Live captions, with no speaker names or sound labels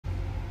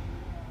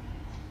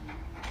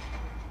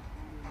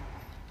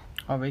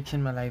अब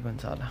एकछिनमा लाइभ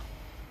हुन्छ होला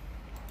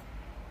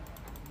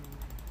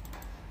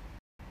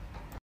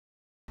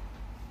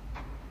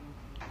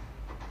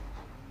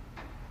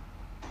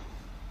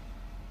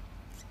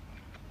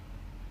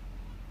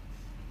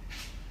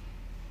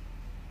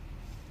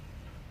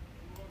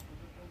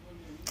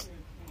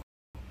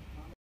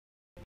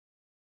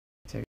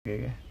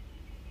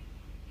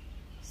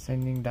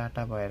सेन्डिङ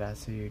डाटा भइरहेको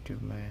छ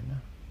युट्युबमा हैन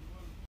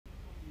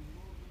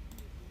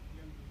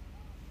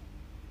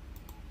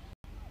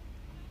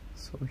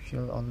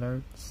social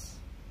alerts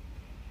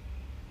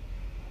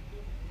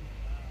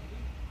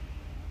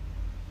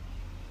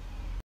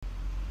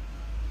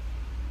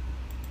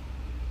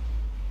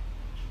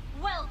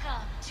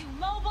Welcome to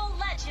Mobile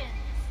Legends.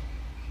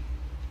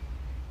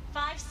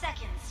 5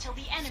 seconds till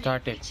the enemy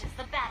reaches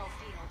the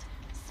battlefield.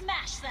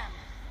 Smash them.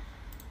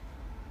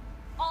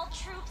 All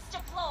troops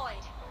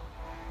deployed.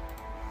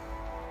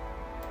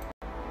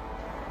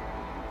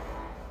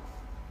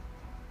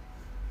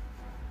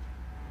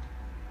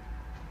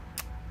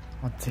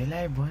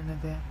 अझैलाई भएन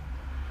त्यहाँ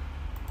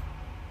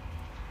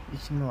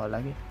एकछिनमा होला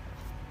कि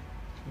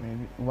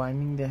मेबी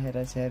वार्निङ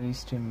देखाएर चाहिँ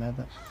स्ट्रिममा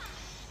त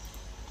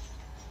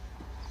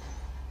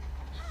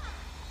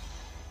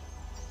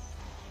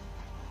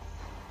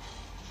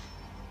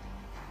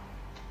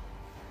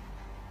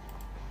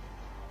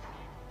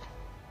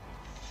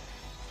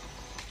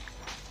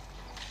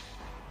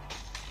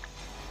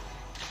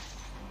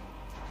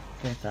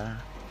त्यता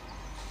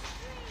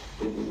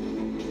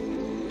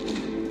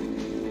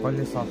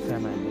कसले सक्छ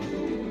मान्ने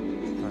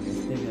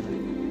यस्तै बेला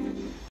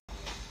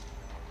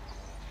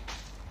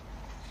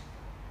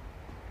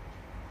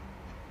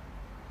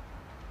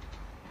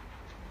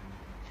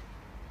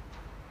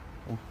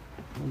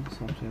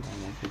सफ्टवेयर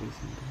भन्दाखेरि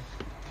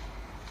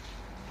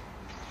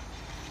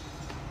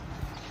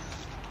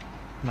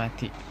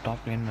माथि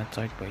टप लेनमा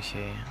चेक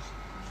भइसक्यो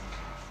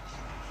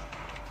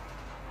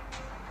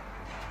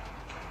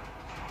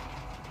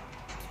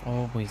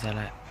ओ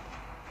भुइँचाला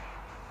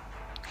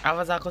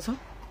आवाज आएको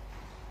छ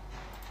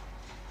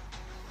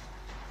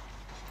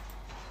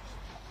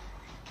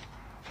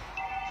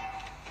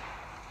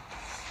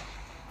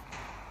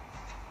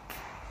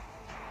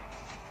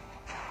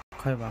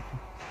खै भएको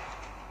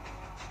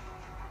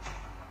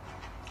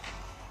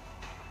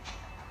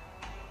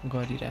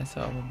गरिरहेछ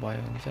अब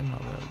भयो हुन्छ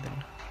नभए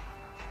हुँदैन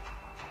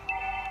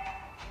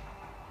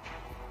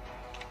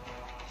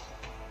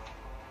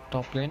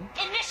top lane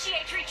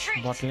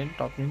but lane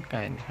top lane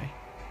कहाँ नि भाइ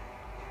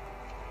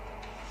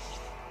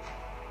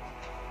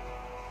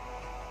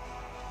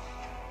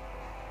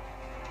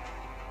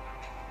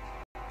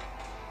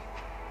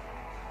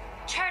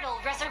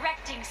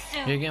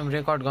यो गेम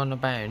रेकर्ड गर्न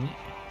पायो नि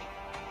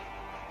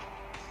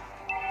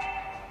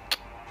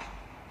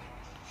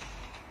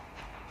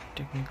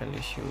टेक्निकल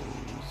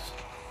इश्यूज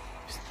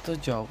यस्तो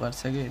जगर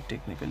छ कि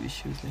टेक्निकल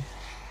इश्यूजले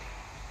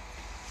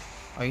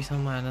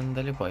अहिलेसम्म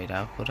आनन्दले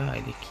भइरहेको कुरा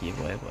अहिले के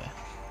भयो भयो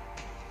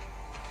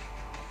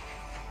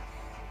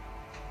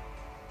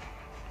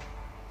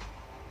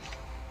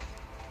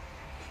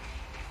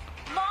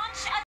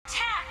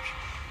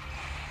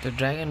त्यो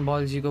ड्रागन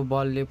बलजीको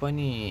बलले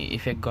पनि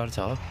इफेक्ट गर्छ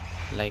हो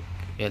लाइक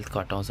हेल्थ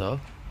घटाउँछ हो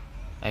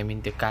आई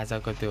मिन त्यो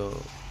काजाको त्यो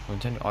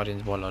हुन्छ नि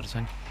अरेन्ज बलहरू छ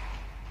नि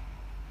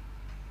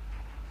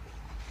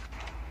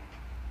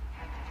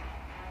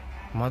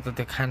म त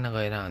त्यो खान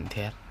गएर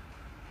हुन्थ्यो यार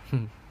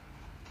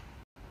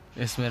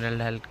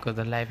एस्मेराल्डा हेल्थको त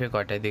लाइफै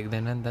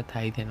घटाइदिँदैन नि त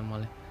थाहै थिएन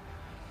मलाई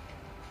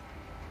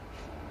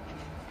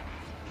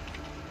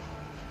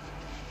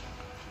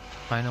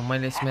होइन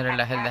मैले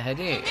एस्मेराल्डा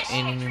खेल्दाखेरि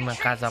एनिमीमा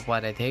काजा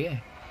परेको थिएँ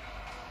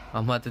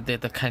क्या म त त्यही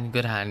त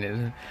खानेकुरा हानेर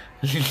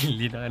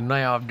लिन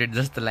नयाँ अपडेट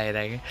जस्तो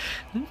लागिरहेको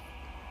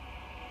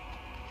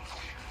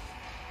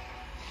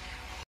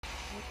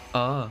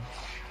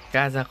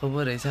काजाको पो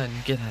रहेछ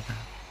अनि के थाहा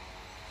त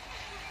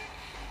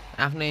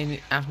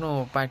आफ्नो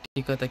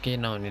पार्टीको त केही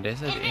नहुने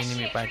रहेछ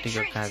एनिमी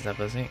पार्टीको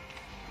काजाको चाहिँ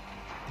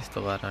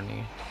त्यस्तो गराउने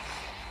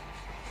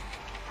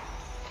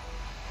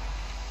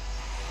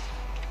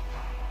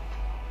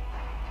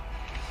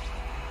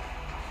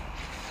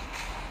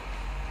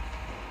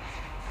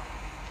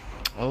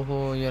ओहो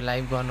यो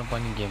लाइभ गर्नु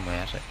पनि गेम हो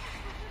यार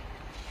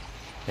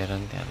हेर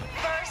नि त्यहाँ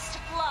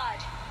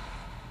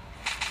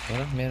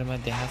हेर मेरोमा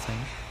देखाएको छैन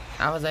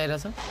आवाज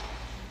आइरहेछ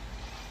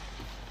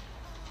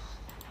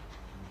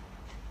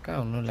कहाँ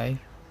हुनु लाइभ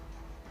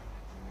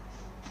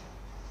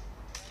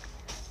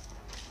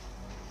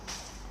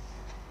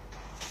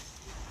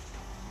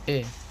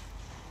ए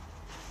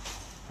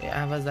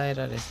आवाज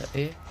आइरहेछ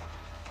ए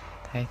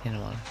थाहै थिएन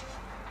मलाई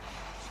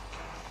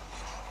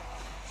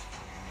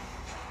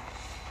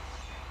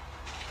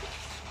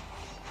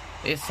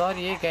ए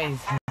सरी है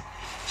गाइस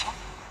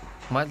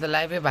मैले त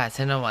लाइभै भएको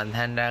छैन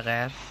भन्थानिरहेको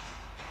यार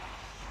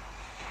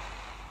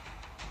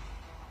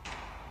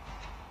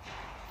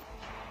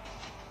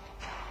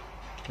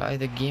ल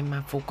अहिले त गेममा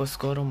फोकस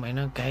गरौँ होइन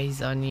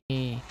गाइज अनि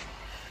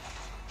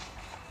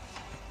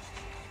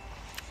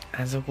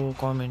आजको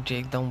कमेन्ट्री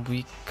एकदम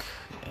विक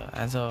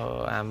आज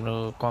हाम्रो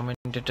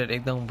कमेन्टेटर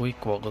एकदम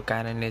विक भएको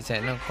कारणले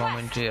चाहिँ होइन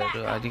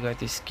कमेन्ट्रीहरू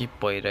अलिकति स्किप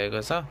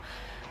भइरहेको छ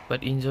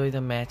But enjoy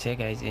the match,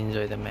 guys.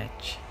 Enjoy the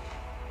match.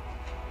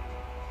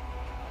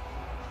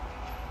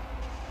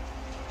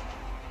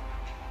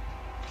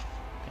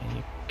 And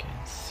you can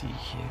see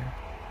here.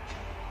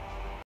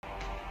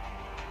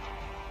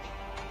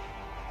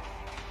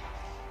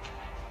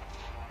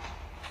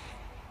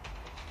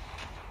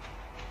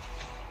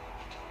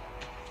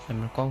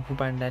 हाम्रो कङ्फु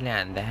पाण्डाले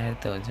हान्दाखेरि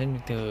त हुन्छ नि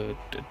त्यो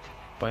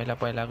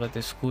पहिलाको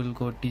त्यो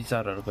स्कुलको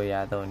टिचरहरूको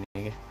याद आउने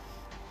के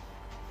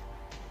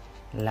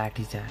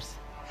लाठी चार्ज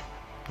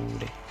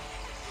पुरै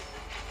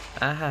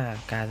आहा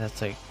काजा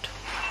चैट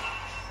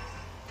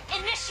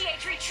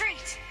Initiate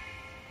retreat.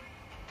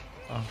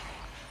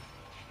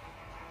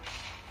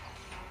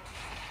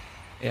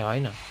 ए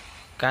हैन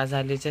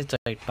काजाले चाहिँ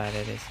चैट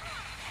पारे रहेछ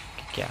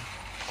के क्या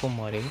को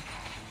मरेको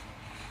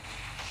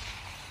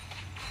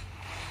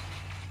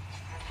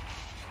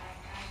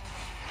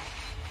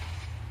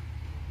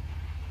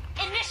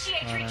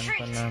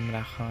Retreat. नाम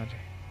राख रे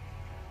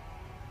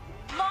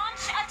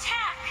Launch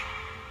attack.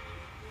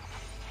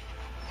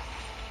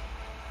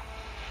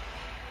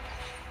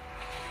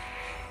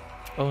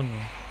 Oh no,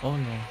 oh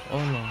no,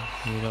 oh no,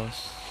 heroes.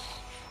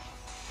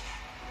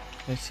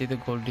 Let's see the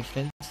goal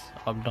difference.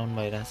 Up down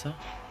by Rasa.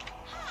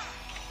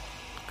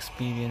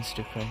 Experience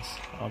difference.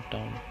 Up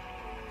down.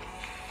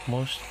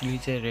 Mostly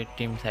red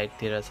team side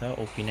Tirasa,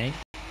 OP9.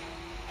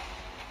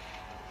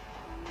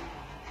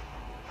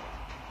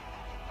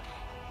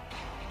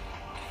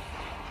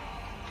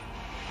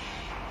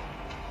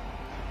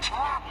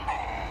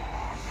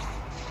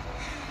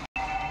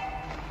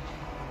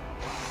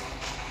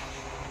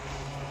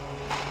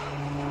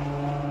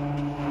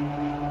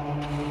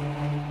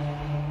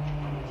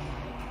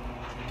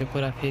 त्यो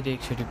कुरा फेरि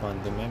एकचोटि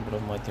भनिदिउँ है ब्रो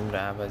म तिम्रो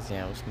आवाज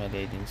यहाँ उसमा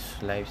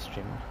ल्याइदिन्छु लाइभ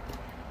स्ट्रिममा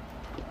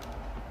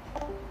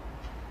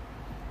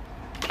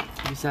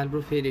विशाल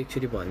ब्रो फेरि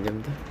एकचोटि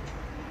भनिदिउँ त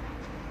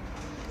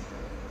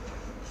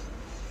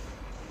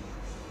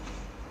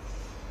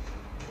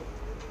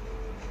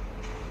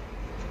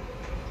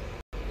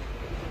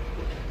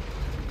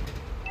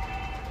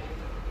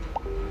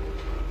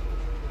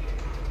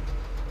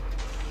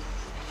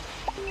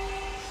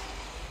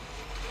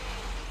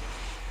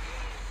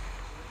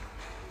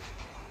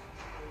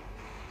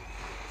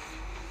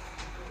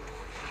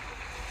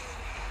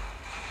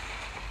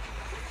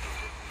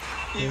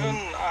Even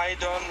I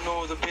don't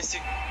know the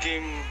basic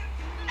game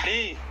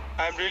play.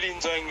 I'm really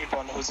enjoying it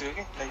on Jose,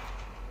 okay? Like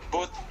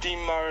both team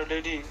are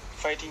really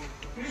fighting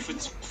to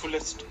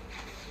fullest.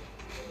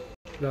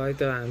 ल है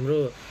त हाम्रो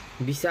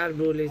विशाल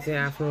ब्रोले चाहिँ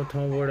आफ्नो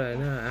ठाउँबाट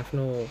हैन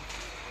आफ्नो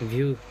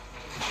भ्यू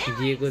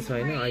दिएको छ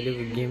हैन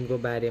अहिलेको गेमको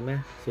बारेमा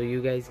so you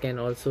guys can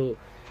also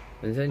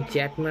हुन्छ नि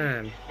च्याटमा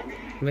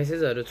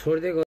मेसेजहरु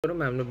छोड्दै गरौँ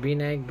हाम्रो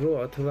विनायक ब्रो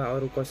अथवा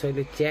अरु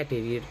कसैले च्याट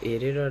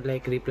हेरेर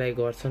लाइक रिप्लाई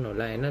गर्छन्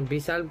होला हैन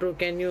विशाल bro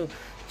can you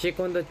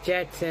check on the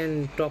chats and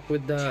talk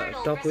with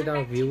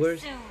our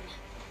viewers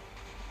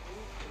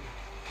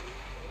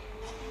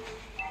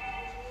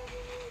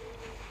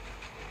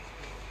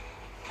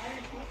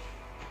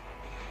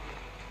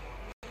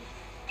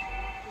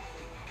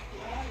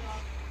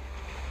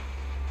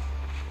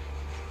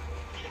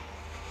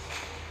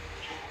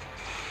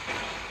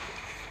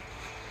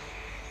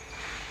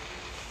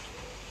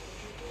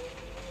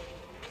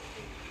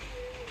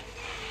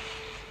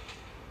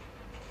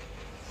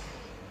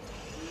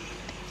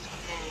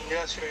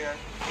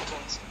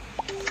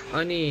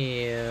अनि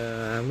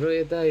हाम्रो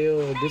यता यो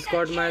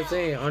डिस्कर्डमा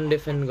चाहिँ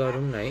अनडिफेन्ड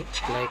गरौँ न है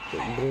लाइक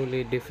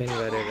ब्रोले डिफेन्ड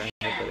गरेर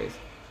राखेको रहेछ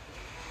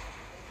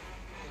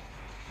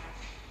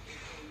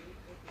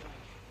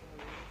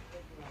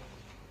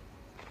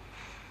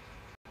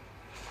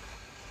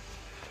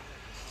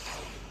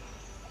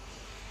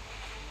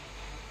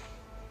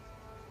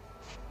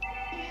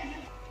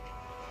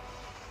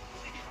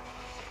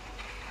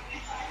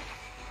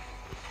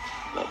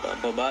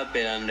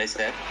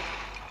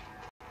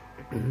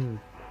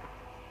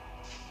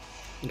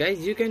Guys,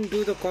 you can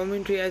do the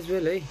commentary as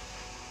well, eh?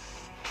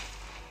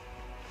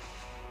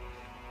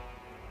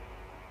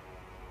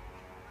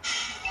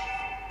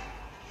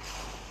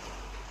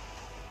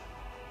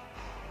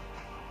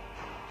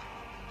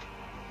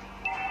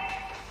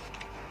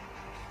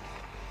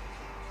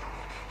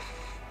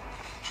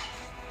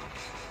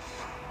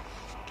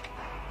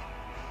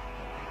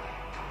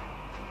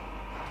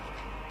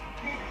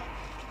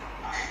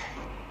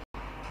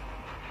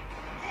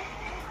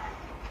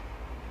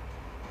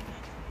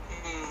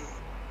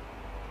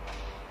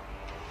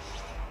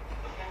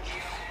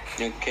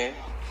 Okay.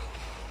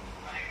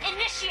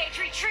 Initiate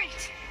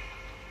retreat.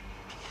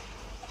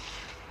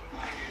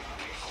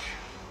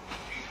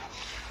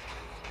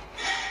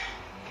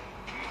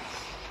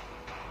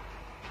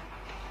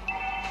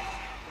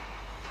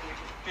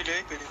 Pili.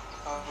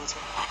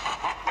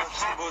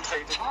 Both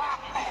hide.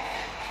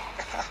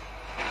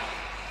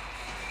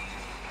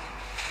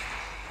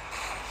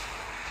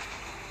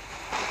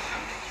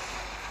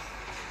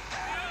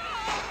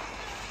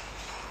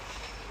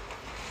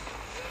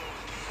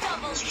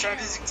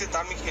 Strategic चाहिँ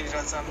दामी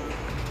खेलिरहेछ हाम्रो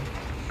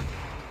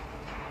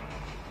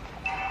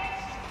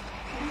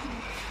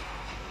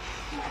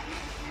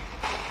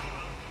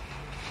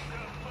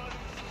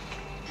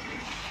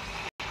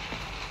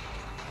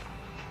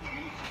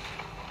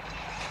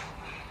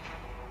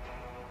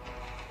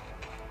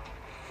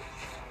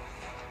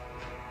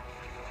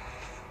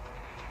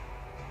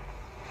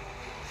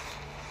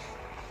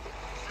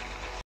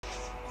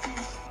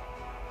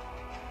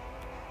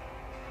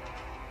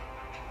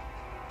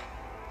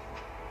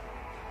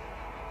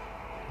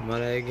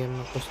मलाई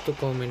गेममा कस्तो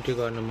कमेन्ट्री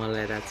गर्न मन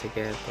लागिरहेको छ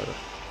क्या तर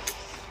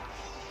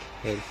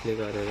हेल्पले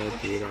गरेर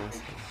दिइरहेको छ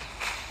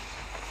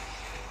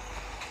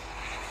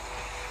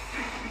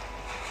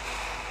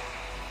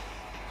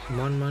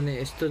मनमा नै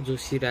यस्तो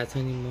जोसिरहेछ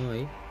नि म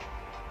है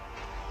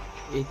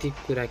यति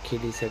कुरा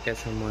खेलिसकेको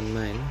छ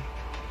मनमा हैन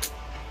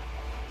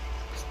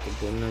यस्तो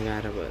बोल्न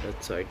गाह्रो भएर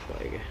चैट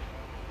भयो क्या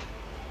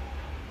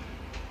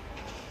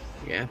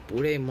यहाँ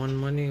पुरै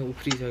मनमा नै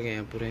उफ्रिसक्यो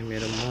यहाँ पुरै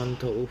मेरो मन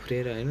त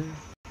उफ्रेर हैन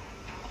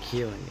के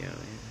भन्ने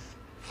अब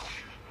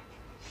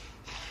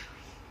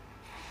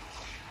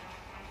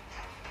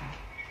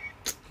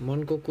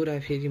मनको कुरा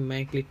फेरि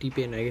माइकले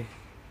टिपेन के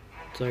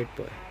चैट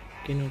भयो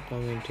किन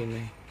कमेन्ट्री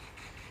नै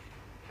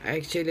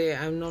Actually,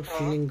 I'm not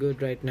feeling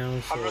good right now.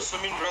 So. I'm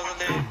assuming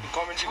brother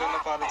commentary गर्न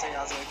पारे चाहिँ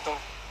आज एकदम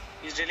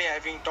he's really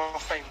having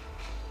tough time.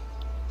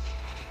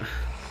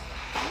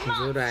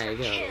 जोर आयो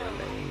क्या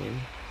मलाई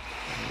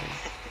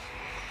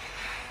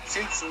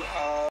Since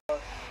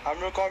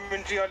हाम्रो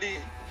commentary अलि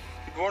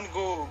it won't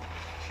go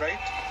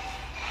right.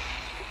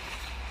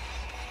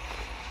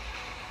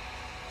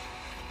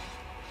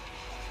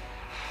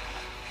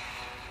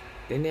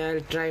 Then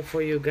I'll try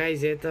for you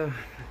guys यता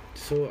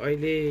So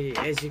अहिले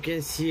as you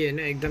can see हैन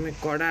एकदमै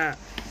कडा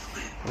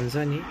हुन्छ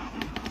नि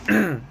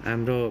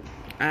हाम्रो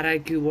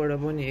RRQ बाट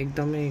पनि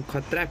एकदमै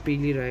खतरा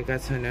पिलिरहेका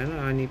छन् हैन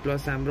अनि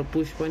प्लस हाम्रो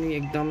पुश पनि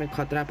एकदमै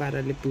खतरा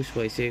पाराले पुश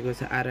भइसकेको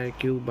छ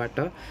RRQ बाट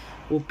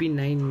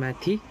OP9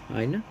 माथि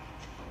हैन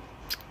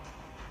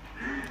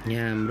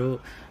यहाँ हाम्रो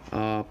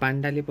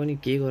पाण्डाले पनि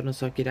के गर्न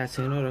सकिरहेको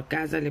छैन र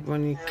काजाले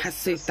पनि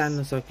खासै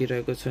तान्न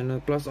सकिरहेको छैन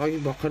प्लस अघि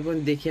भर्खर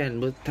पनि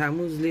देखिहाल्नु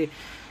थामुजले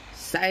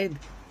सायद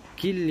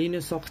किल लिन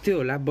सक्थ्यो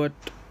होला but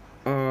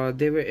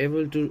they were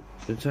able to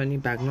हुन्छ नि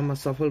भाग्नमा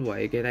सफल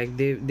भयो के लाइक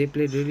दे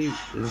प्ले रियली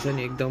हुन्छ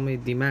नि एकदमै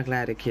दिमाग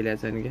लाएर खेलेका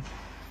छन् क्या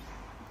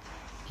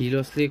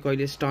हिरोसले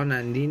कहिले स्टन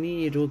हान्दिने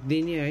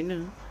रोक्दिने हैन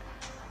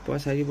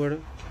पछाडिबाट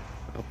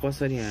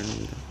कसरी हान्नु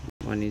त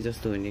भन्ने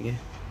जस्तो हुने क्या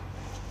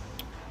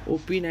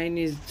OP9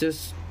 इज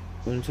जस्ट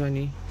हुन्छ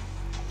नि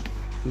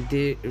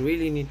they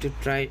really need to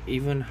try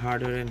even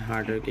harder and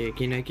harder के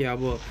किनकि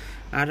अब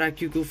RRQ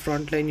को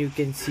front line you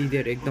can C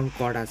there एकदम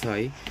कडा छ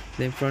है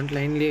देन फ्रन्ट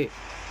लाइनले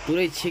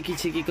पुरै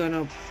छेकिकन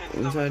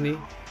हुन्छ नि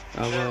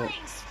अब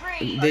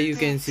they you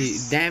can C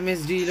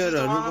damage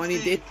डिलरहरू पनि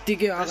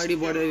त्यत्तिकै अगाडि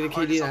बढेर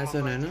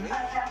खेलिरहेछन् हैन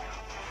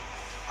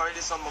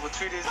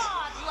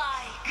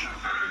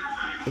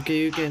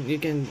ओके यु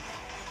क्यान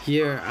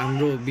हियर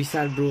हाम्रो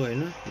विशाल ब्रो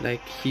हैन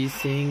लाइक हि इज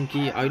सेइङ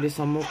कि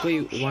अहिलेसम्मकै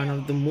one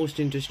of the most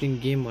interesting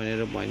game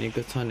भनेर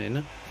भनेको छन् हैन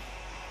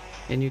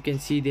and you can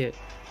C there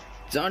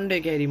झन्डै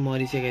क्यारी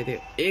मरिसकेको थियो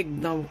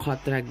एकदम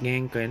खतरा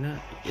ग्याङ्क हैन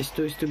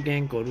यस्तो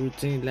ग्याङ्कहरू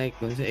चाहिँ लाइक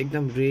हुन्छ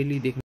एकदम रेयरली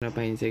देख्न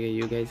पाइन्छ क्या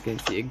यु गाइज क्यान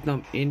सी एकदम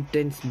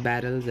इन्टेन्स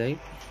ब्यारल्स है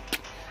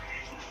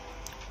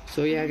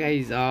सो या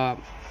गाइज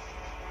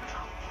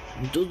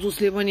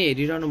जसले पनि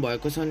हेरिरहनु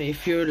भएको छ भने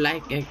इफ युर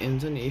लाइक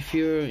हुन्छ नि इफ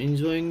युर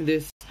इन्जोइङ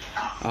दिस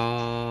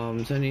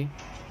हुन्छ नि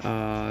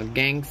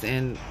ग्याङ्क्स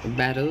and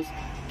barrels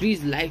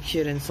please like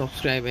share and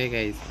subscribe है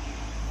guys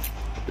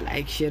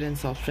like share and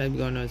subscribe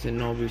गर्न चाहिँ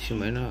नबिर्सौँ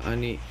होइन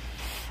अनि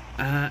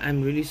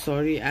आइएम रियली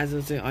सरी आज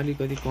चाहिँ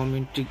अलिकति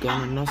कमेन्ट्री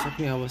गर्न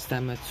नसक्ने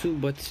अवस्थामा छु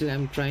but still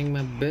I'm trying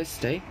my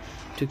best है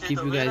to keep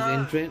you guys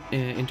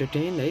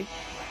entertain है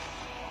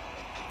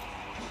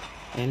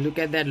and look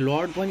at that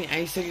lord पनि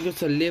आइसकेको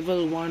छ लेभल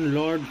 1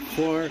 लर्ड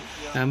फर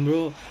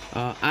हाम्रो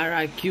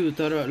RRQ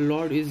तर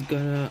lord is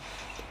gonna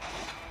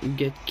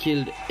get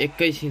killed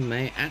एकैछिनमा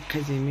है आँखा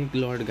झिमिक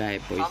लर्ड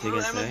गायब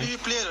भइसकेको छ है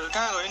प्लेयरहरु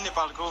कहाँ गयो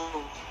नेपालको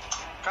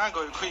कहाँ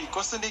गयो खोइ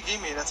कसैले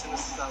गेम हेरेको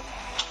छैन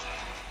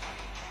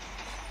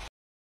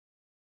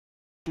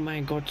माई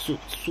गड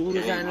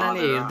 16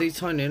 जनाले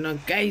हेर्दैछन् हैन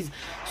गाइज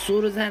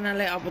 16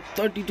 जनालाई अब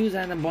 32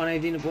 जना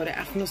बनाइदिनु पर्यो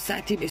आफ्नो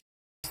साथी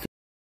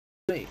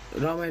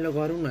रमाइलो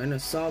गरौँ न हैन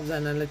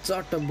सबजनालाई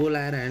चट्ट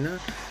बोलाएर हैन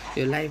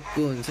यो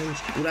लाइभको हुन्छ नि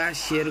पुरा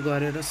सेयर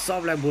गरेर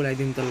सबलाई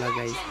बोलाइदिनु त ल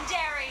गाइज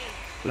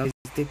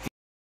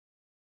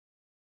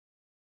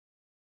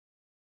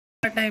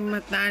टाइममा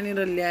तानेर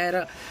ल्याएर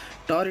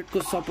टरेटको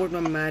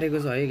सपोर्टमा मारेको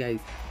छ है गाइज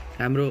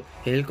हाम्रो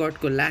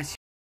हेलकटको लास्ट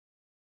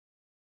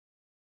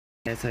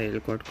छ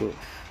हेलकटको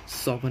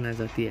सपना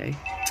जति है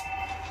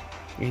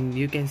and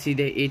you can see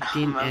the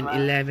 18 and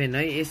 11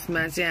 है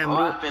यसमा चाहिँ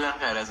हाम्रो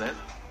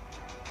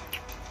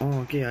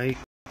के है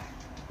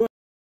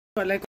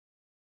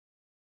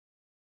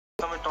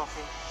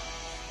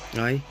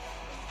है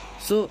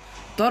सो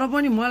तर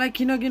पनि मलाई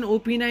किनकि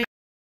OP9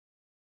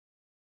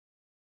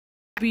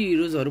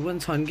 हिरोजहरू पनि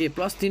छन् कि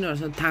प्लस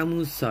तिनीहरूसँग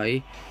थामुज छ है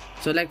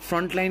सो लाइक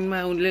फ्रन्ट लाइनमा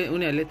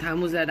उनीहरूले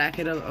थामुजलाई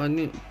राखेर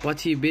अनि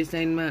पछि बेस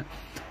लाइनमा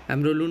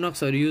हाम्रो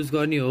लुनक्सहरू युज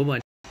गर्ने हो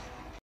भने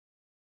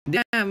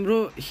त्यहाँ हाम्रो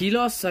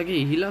हिलस छ कि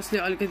हिलसले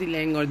अलिकति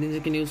ल्याङ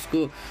गरिदिन्छ किन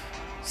उसको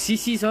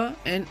CC छ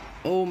and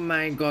oh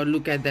my God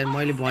look at that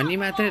मैले भनि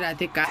मात्रै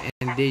राखेँ का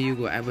and they you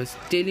go I was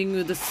telling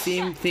you the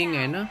same thing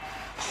हैन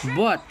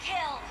बट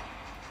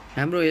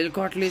हाम्रो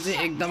हेलकटले चाहिँ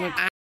एकदमै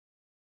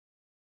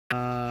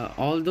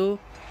अल्दो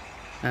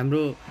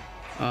हाम्रो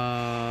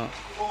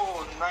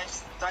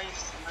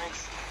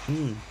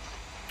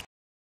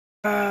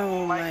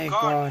Oh my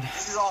god.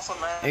 This is awesome,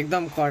 man.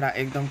 एकदम कडा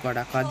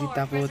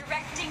कदिताको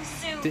Resurrecting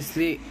soon.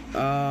 त्यसले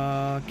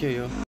के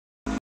हो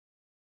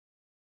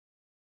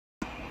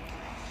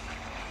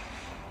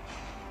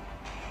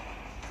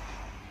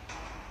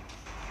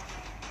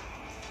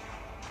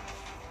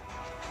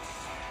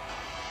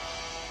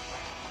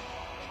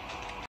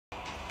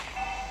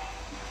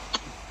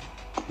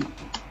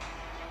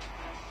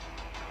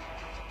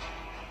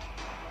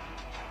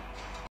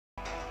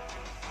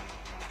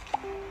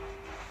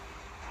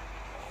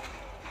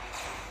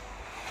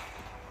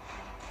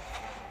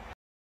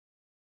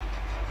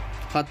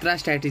खतरा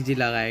स्ट्र्याटेजी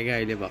लगायो क्या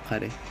अहिले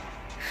भर्खरै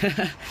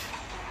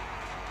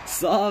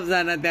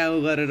सबजना त्यहाँ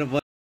उ गरेर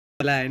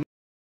बोलायो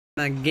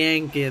होइन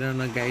ग्याङ हेर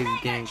न guys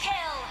gang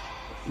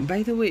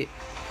by the way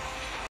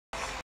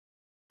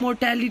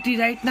इमोर्टालिटी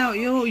right now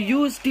यो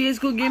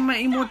स्टेजको गेममा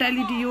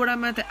इमोर्टालिटी एउटा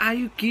मात्र are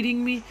you kidding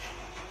me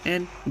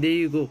and there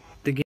you go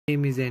the game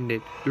is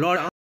ended lord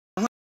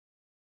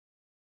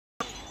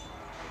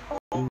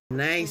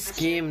nice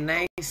game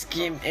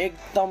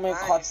एकदमै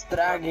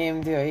खतरा गेम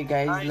थियो है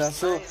गाइज ल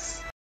सो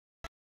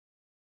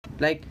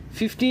लाइक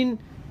 15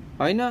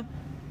 होइन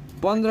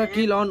 15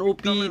 किल अन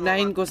ओपी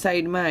 9 को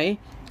साइडमा है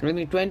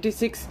अनि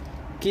 26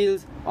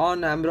 किल्स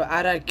अन हाम्रो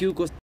आरआरक्यू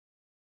को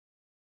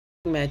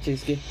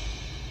म्याचेस के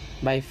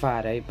बाइ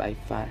फार है by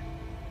far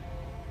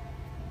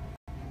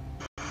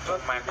Oh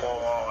my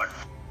god.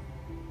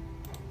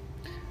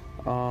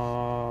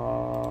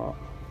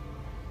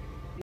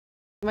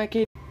 मा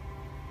के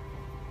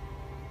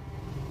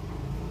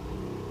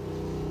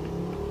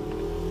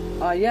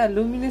yeah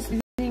luminous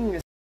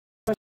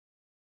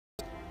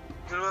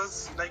It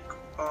was like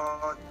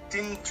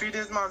 3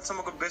 days ma some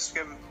of the best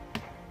game.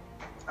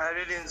 I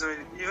really enjoyed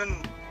it. Even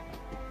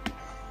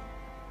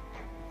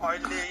I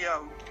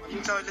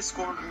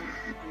scored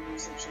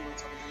reception or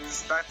something.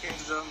 It's back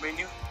into the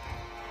menu.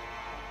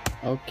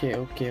 Okay.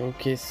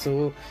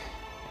 So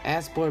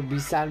as per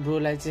विशाल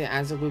ब्रोलाई चाहिँ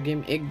आजको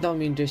game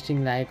एकदम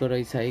interesting लागेको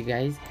रहेछ है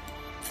guys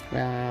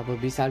अब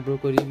विशाल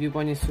ब्रोको review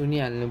पनि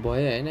सुनिहाल्नु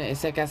भयो होइन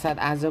यसैका साथ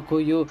आजको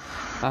यो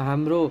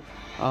हाम्रो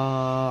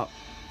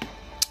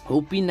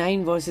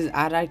OP9 भर्सेस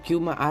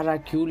आरआरक्यूमा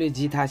आरआरक्यूले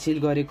जित हासिल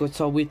गरेको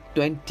छ विथ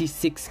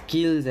 26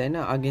 किल्स होइन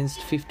अगेन्स्ट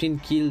 15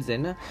 किल्स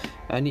होइन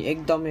अनि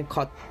एकदमै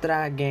खतरा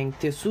ग्याङ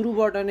थियो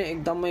सुरुबाट नै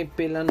एकदमै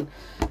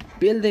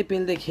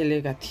पेल्दै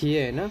खेलेका थिए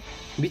होइन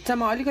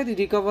बिचमा अलिकति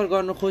रिकभर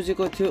गर्न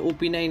खोजेको थियो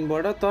OP9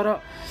 बाट तर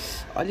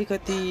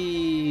अलिकति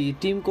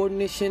टिम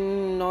कोअर्डिनेसन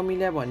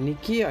नमिल्या भन्ने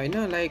के होइन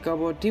लाइक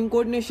अब टिम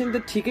कोअर्डिनेसन त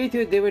ठिकै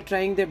थियो they were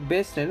trying the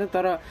best होइन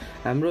तर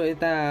हाम्रो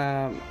यता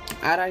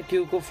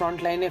आरआरक्यू को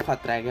फ्रन्ट लाइन नै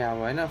खतरा क्या अब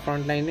होइन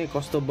फ्रन्ट लाइन नै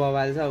कस्तो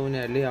बवाल छ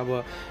उनीहरूले अब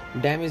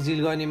ड्यामेज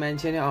डिल गर्ने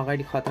मान्छे नै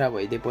अगाडि खतरा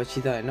भइदिएपछि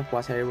त होइन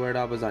पछाडिबाट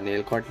अब झन्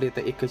हेलकटले त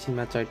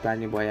एकैछिनमा चैट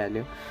पार्ने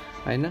भइहाल्यो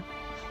होइन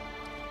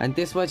अनि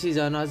त्यसपछि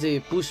झन् अझै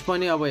पुस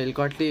पनि अब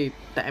हेलकटले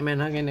टाइम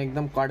एन्ड अगेन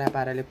एकदम कडा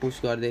पाराले पुस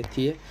गर्दै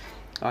थिए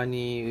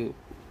अनि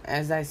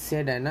एज आई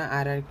सेड होइन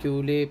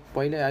आरआरक्यूले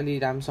पहिल्यै अलि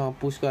राम्रोसँग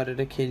पुस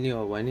गरेर खेल्ने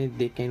हो भने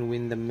they can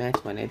win the match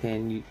भनेको थिएँ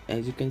and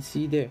as you can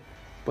C they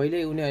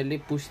पहिल्यै उनीहरूले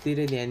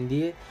पुसतिर ध्यान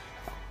दिए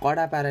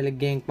कडा पाराले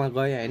ग्याङमा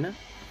गयो होइन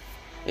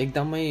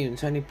एकदमै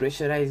हुन्छ नि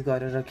प्रेसराइज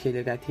गरेर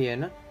खेलेका थिए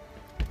होइन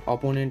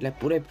अपोनेन्टलाई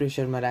पुरै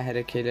प्रेसरमा राखेर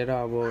खेलेर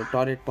अब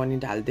टरेट पनि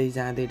ढाल्दै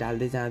जाँदै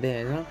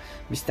होइन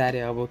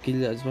बिस्तारै अब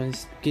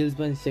किल्स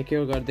पनि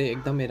सेक्योर गर्दै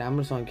एकदमै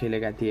राम्रोसँग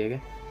खेलेका थिए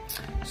क्या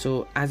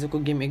सो आजको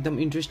गेम एकदम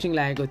इन्ट्रेस्टिङ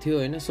लागेको थियो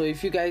होइन so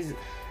if you guys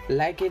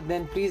like it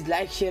then please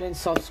like share and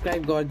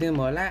subscribe गरिदिउँ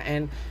होला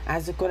एन्ड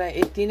आजको लागि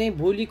यति नै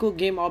भोलिको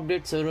गेम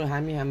अपडेट्सहरू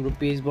हामी हाम्रो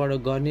पेजबाट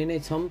गर्ने नै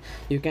छौँ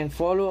you can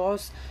follow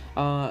us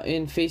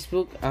in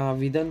Facebook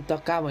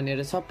विदन्तका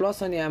भनेर छ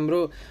प्लस अनि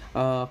हाम्रो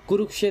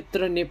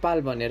कुरुक्षेत्र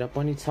नेपाल भनेर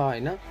पनि छ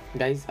होइन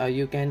guys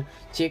you can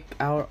check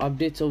our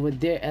updates over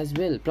there as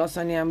well plus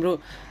अनि हाम्रो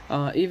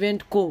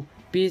इभेन्टको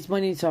पेज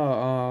पनि छ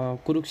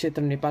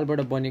कुरुक्षेत्र नेपालबाट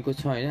बनेको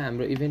छ होइन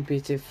हाम्रो इभेन्ट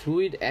पेज चाहिँ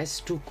फ्लुइड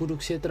S2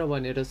 कुरुक्षेत्र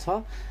भनेर छ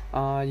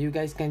you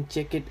guys can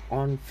check it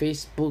on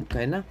Facebook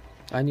होइन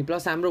अनि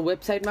प्लस हाम्रो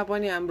वेबसाइटमा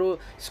पनि हाम्रो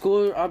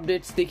स्कोर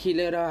अपडेट्सदेखि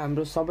लिएर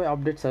हाम्रो सबै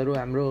अपडेट्सहरू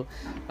हाम्रो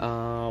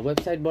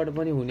वेबसाइटबाट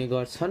पनि हुने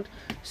गर्छन्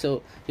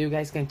so you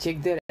guys can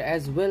check there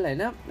as well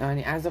होइन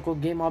अनि आजको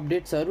गेम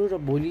अपडेट्सहरू र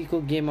भोलिको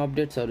गेम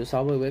अपडेट्सहरू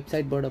सबै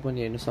वेबसाइटबाट पनि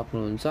हेर्न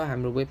सक्नुहुन्छ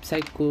हाम्रो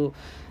वेबसाइटको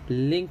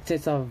लिङ्क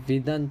चाहिँ छ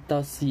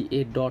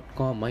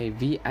vidanta.ca.com है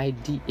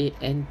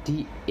VIDANTA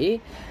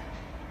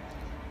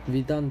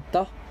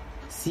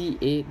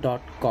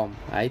vidanta.ca.com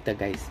है त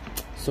गाइज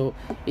सो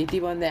यति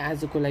भन्दै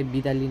आजको लागि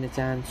बिदा लिन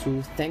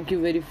चाहन्छु thank you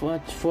very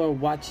much for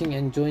watching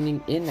and joining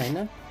in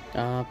होइन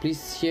please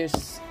share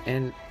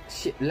and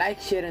like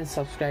share and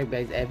subscribe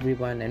guys every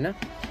one होइन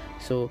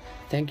so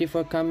thank you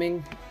for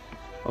coming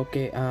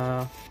okay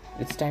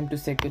it's time to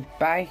say good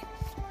by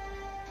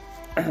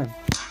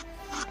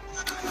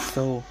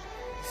so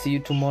C you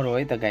tomorrow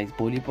है त guys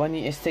भोलि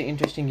पनि यस्तै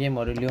interesting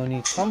गेमहरू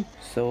ल्याउने छौँ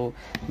सो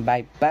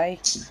बाई बाई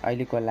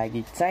अहिलेको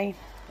लागि चाहिँ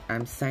आइ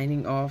am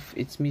shining of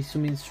it's me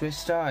सुमिन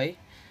Shrestha है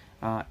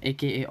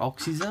AKA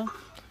Oxygen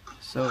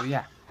so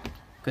yeah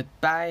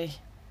goodbye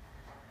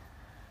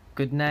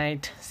Good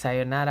night,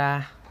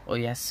 sayonara,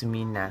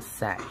 oyasumi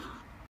nasai.